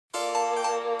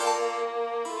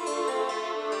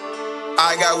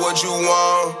I got what you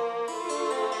want.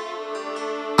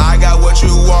 I got what you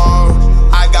want.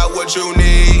 I got what you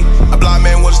need. A blind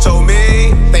man once told me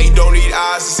they don't need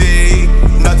eyes to see.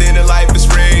 Nothing in life is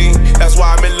free. That's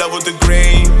why I'm in love with the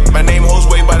green. My name holds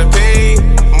weight by the P.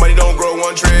 Money don't grow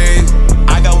on trees.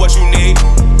 I got what you need.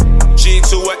 G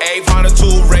to an A, find a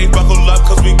tool, Ray, buckle up,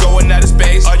 cause we going out of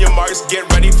space. On your marks, get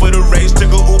ready for the race. Took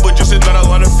a Uber, just another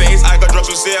on the face. I got drugs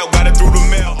for sale, got it through the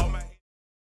mail.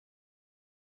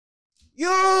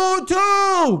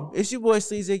 YouTube! It's your boy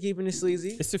Sleazy, keeping it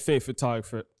sleazy. It's your favorite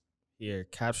photographer here,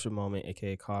 Kaptured Moment,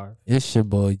 aka Carve. It's your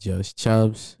boy Just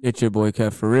Chubbs. It's your boy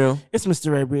Kev for real. It's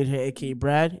Mr. Red Beard here, aka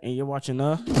Brad, and you're watching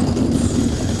a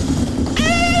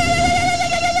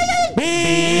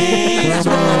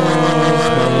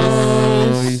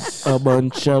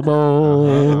bunch of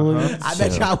boys. I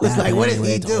bet y'all was like, what is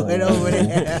he doing over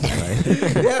there?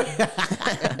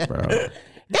 Bro.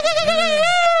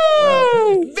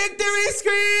 Victory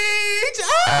screech!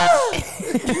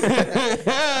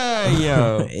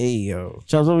 Yo. Hey, yo.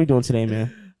 Chubbs, what we doing today,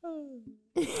 man?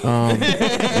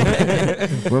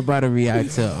 We're about to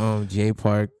react to J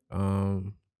Park.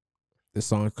 The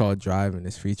song called Drive, and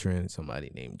it's featuring somebody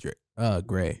named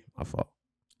Gray. My fault.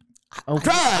 Oh,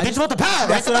 Drive! I just want the power!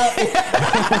 That's what I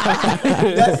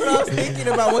was thinking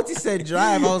about. Once he said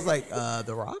drive, I was like,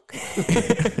 The Rock?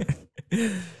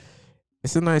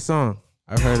 It's a nice song.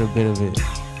 I've heard a bit of it.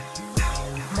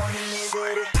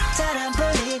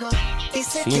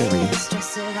 Scenery.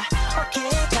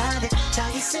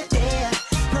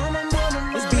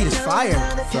 This beat is fire.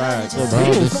 The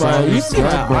beat is fire. You see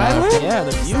that island? Yeah,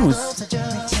 the views.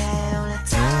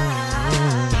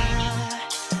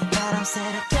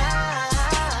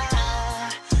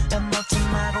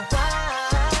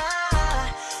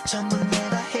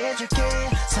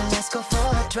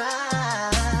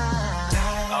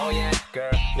 Oh yeah,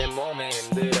 girl, 내 몸에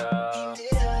힘들어.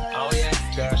 Oh yeah,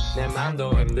 girl, 내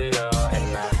맘도 힘들어.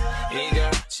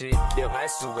 이걸 치료할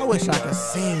수 I wish I could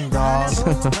sing, dog.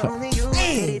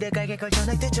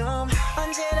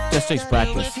 Just takes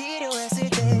practice.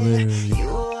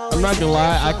 I'm not gonna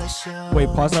lie. Wait,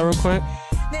 pause that real quick.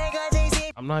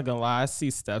 I'm not gonna lie. I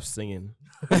see Steph singing.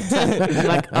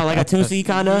 like a 2C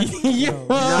kind of.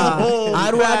 Nah,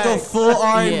 I'd want to go full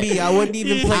R&B. I wouldn't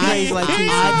even play games like 2C.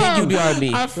 I think you'd be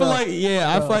R&B. I feel like,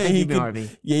 yeah, I feel like he could. R&B.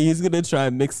 Yeah, he's gonna try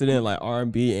and mix it in like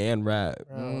R&B and rap.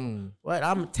 What?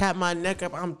 I'm gonna tap my neck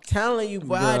up. I'm telling you,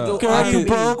 boy, I do Girl, you R&B.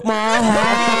 broke my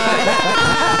heart.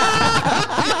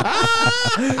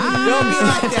 Don't be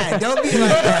like that. Don't be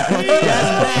like that.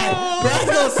 That's Brad. Brad's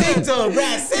gonna sing to him.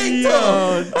 Brad, sing to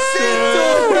him. Sing to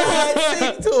him, Brad.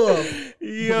 Sing to him.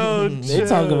 Yo, They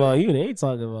talking about you. They ain't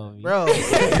talking about me. Bro.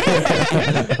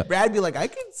 Brad be like, I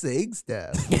can sing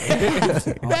stuff.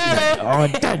 Oh,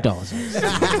 that does.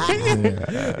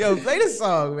 Yo, play the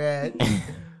song, man.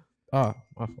 Oh,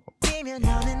 my fault.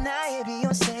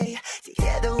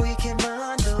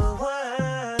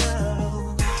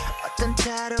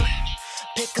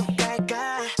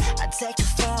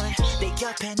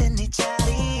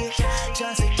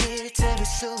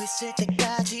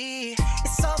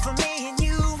 It's all for me and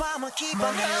you. I'ma keep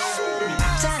on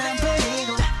사랑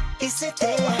버리고 있을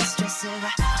때 스트레스가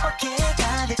어깨에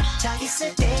가득 차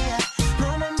있을 때야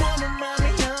너만 보면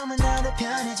마음이 너무나도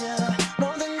편해져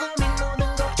모든 고민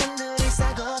모든 걱정들이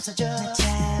싹 없어져 내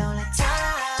채울래 다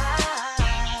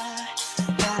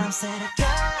바람 새를까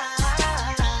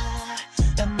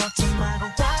맘 먹지 말고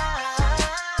와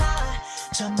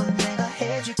전부 내가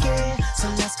해줄게 So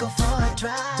let's go for a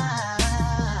drive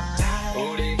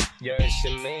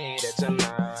열심히 일했잖아.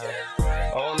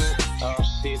 오늘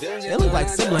어디든지 They look like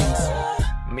siblings.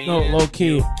 No, low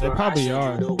key, they probably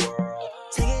are.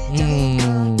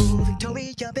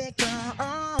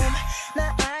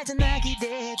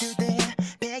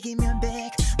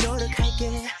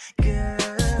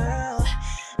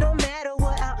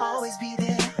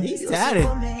 He's tatted.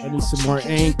 I need some more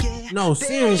ink. No,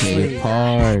 seriously. J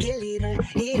Park.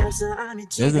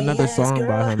 There's another song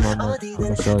by him. I'm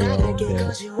gonna show you all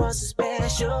there.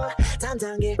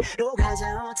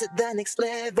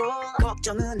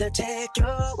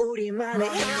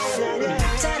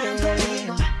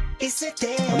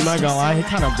 I'm not gonna lie, he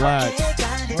kind of black.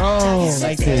 Oh,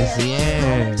 like this,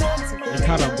 yeah. He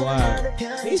kind of black.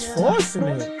 He's forcing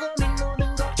it.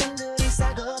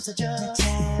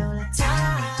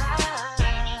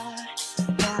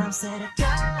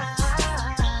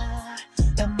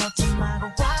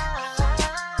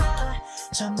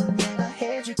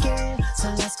 So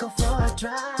let's go for a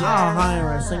drive. I'll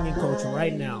hire a singing coach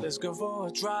right now. Let's go for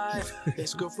a drive.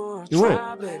 Let's go for a You would.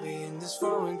 drive, baby. In this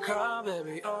foreign car,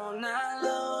 baby, all night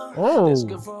long. Oh, Let's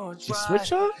go for a you drive.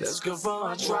 switch up? Let's go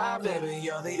for a drive, baby.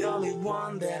 You're the only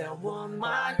one that I want,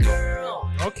 my girl.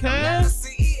 Okay.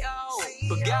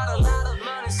 But got a lot of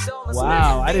money, so let's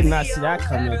Wow, make I it did not big. see that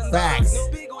coming. Facts.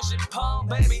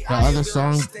 The other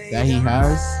song that he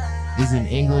has is in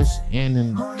English and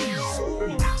in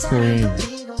Korean.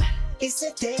 I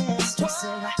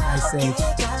say.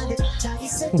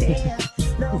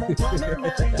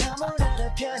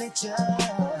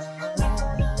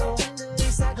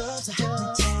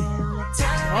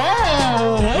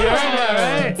 Oh, hold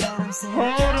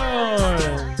on.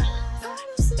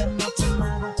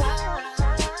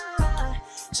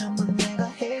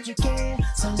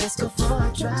 So let's go for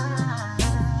a drive.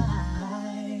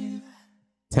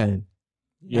 10.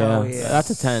 Yeah, Hell yeah. that's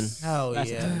a 10. Hell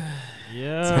yeah.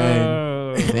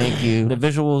 Yeah. 10. Thank you. The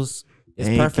visuals is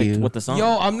Thank perfect you. with the song.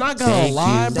 Yo, I'm not gonna Thank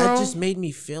lie, you. bro. That just made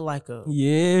me feel like a.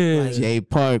 Yeah. Jay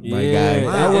Park, my Yeah.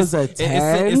 guy. That was a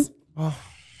 10.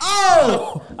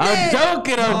 Oh, I'm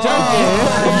joking.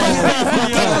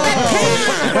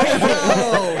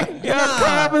 yo,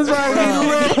 Cobb is right.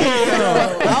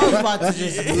 I was about to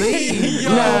just leave.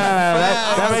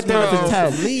 that right there was a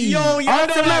 10. Yo, y'all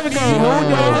don't let me go.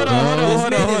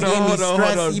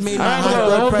 He made my high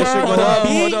blood pressure go up.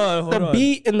 The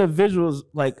beat and the visuals,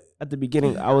 like at the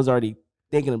beginning, I was already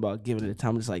thinking about giving it a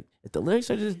time. Just like if the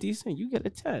lyrics are just decent, you get a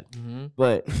 10.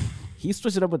 But he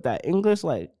switched it up with that English,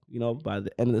 like, you know, by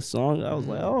the end of the song, I was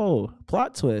like, oh,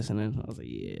 plot twist, and then I was like,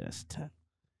 yeah, that's a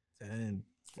 10.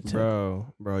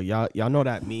 Bro, y'all know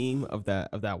that meme of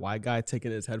that white guy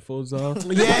taking his headphones off?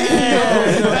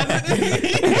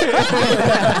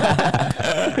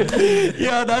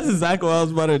 Yo, that's exactly what I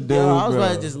was about to do. Yo, I was bro.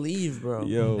 about to just leave, bro.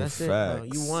 Yo, that's it, bro. facts.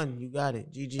 You won. You got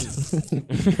it. GG.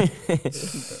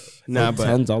 Nah, but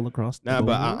 10s all across the Nah, board.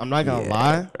 but I'm not gonna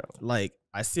lie. Like,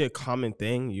 I see a common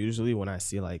thing usually when I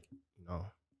see, like, you know,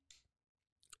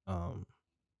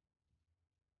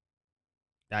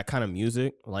 that kind of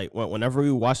music. Like whenever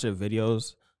we watch the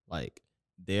videos, like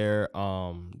their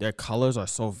colors are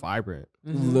so vibrant.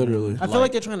 Literally. I feel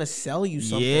like they're trying to sell you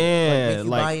something. Yeah, Like, make you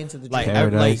like- buy into the like drink.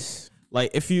 Paradise.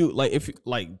 Like if you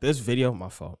this video, my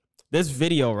fault. This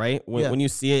video, right? When you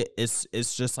see it, it's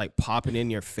just like popping in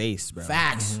your face, bro.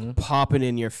 Facts. Popping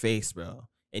in your face, bro.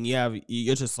 And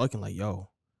you're just looking like, yo,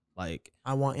 like,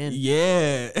 I want in.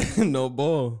 yeah, no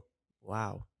bull.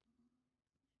 Wow.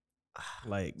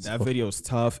 Like that video's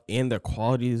tough, and the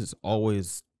quality is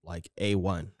always like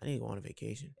A1. I need to go on a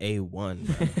vacation.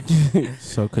 A1, bro.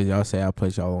 So could y'all say I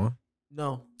put y'all on?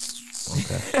 No.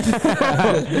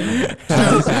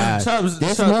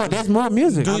 There's more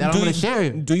music that I'm gonna share.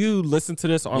 Do you listen to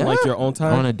this on like your own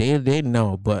time? On a day-to-day,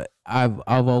 no, but I've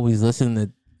always listened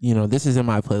to, you know, this is in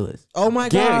my playlist. Oh my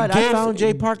God. I found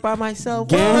Jay Park by myself.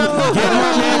 Give my man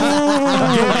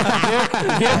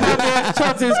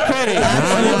Chubbs his credit.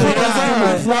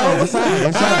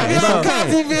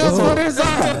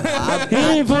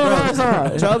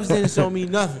 Chubbs didn't show me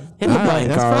nothing.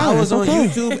 That's I was on okay.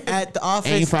 YouTube at the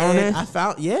office. And you found and it? I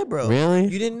found, yeah, bro. Really?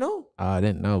 You didn't know? I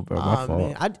didn't know, bro. My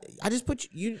fault. Man. I just put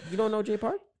you don't know Jay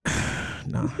Park?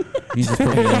 No, you just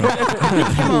put me on.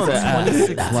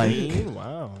 Like,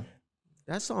 Wow.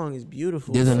 That song is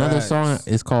beautiful. there's another Facts. song.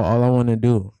 It's called "All I Want to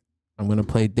Do." I'm gonna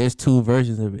play. There's two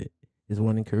versions of it. There's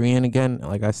one in Korean again,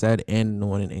 like I said, and the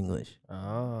one in English.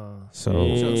 Ah. So,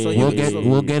 So we'll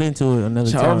get into it another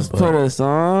Chubbs time. put us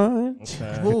on.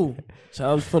 Okay. Who?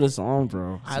 Chubbs put us on,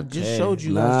 bro. I just showed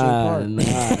you guys Jay Park.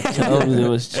 Nah, Chubbs, it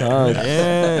was Chubbs.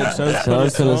 Yeah, Chubbs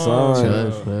Chubbs put us on.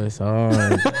 Just put us on.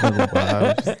 Little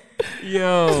vibes.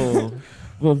 Yo.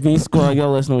 Well, B Squad,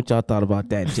 y'all let us know what y'all thought about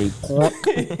that Jay Park.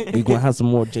 We gonna have some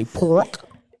more Jay Park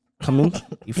coming.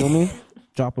 You feel me?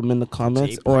 Drop them in the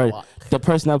comments, or the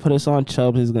person that put us on,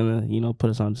 Chubbs, is gonna, you know, put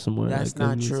us on some more. That's like,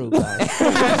 not good true, music. guys.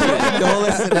 Don't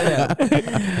listen to that.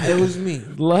 It was me.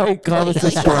 Like, comment,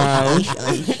 subscribe,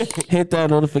 hit that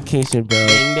notification bell.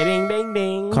 Ding, ding, ding,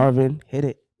 ding. Carvin, hit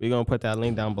it. We're gonna put that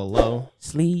link down below.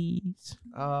 Sleeves.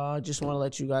 Just want to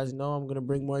let you guys know I'm gonna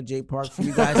bring more Jay Park for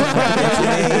you guys.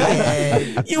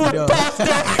 And, you a bastard!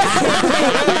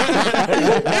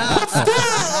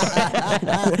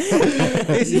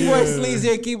 It's your boy Sleazy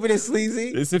here, keeping it sleazy.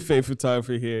 It's a fake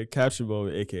photography here. Capture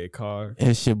Moment, aka Car.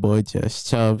 It's your boy Just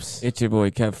Chubbs. It's your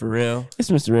boy Kev for real. It's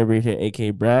Mr. Red here,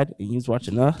 aka Brad, and he's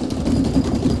watching us.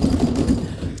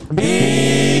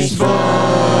 Beach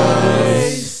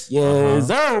Boys. Yes,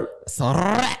 sir.